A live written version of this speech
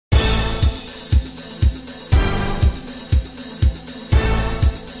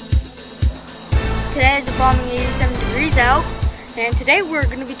today is a balmy 87 degrees out, and today we're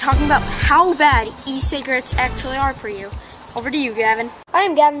going to be talking about how bad e-cigarettes actually are for you. Over to you, Gavin. I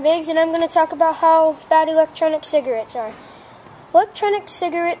am Gavin Biggs, and I'm going to talk about how bad electronic cigarettes are. Electronic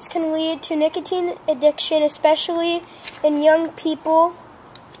cigarettes can lead to nicotine addiction, especially in young people,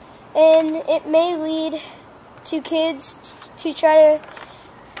 and it may lead to kids to try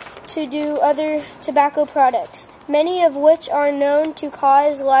to do other tobacco products, many of which are known to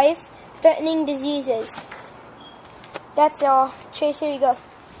cause life-threatening diseases. That's all. Chase, here you go.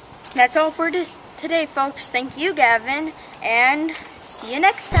 That's all for today, folks. Thank you, Gavin, and see you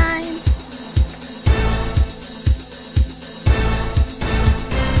next time.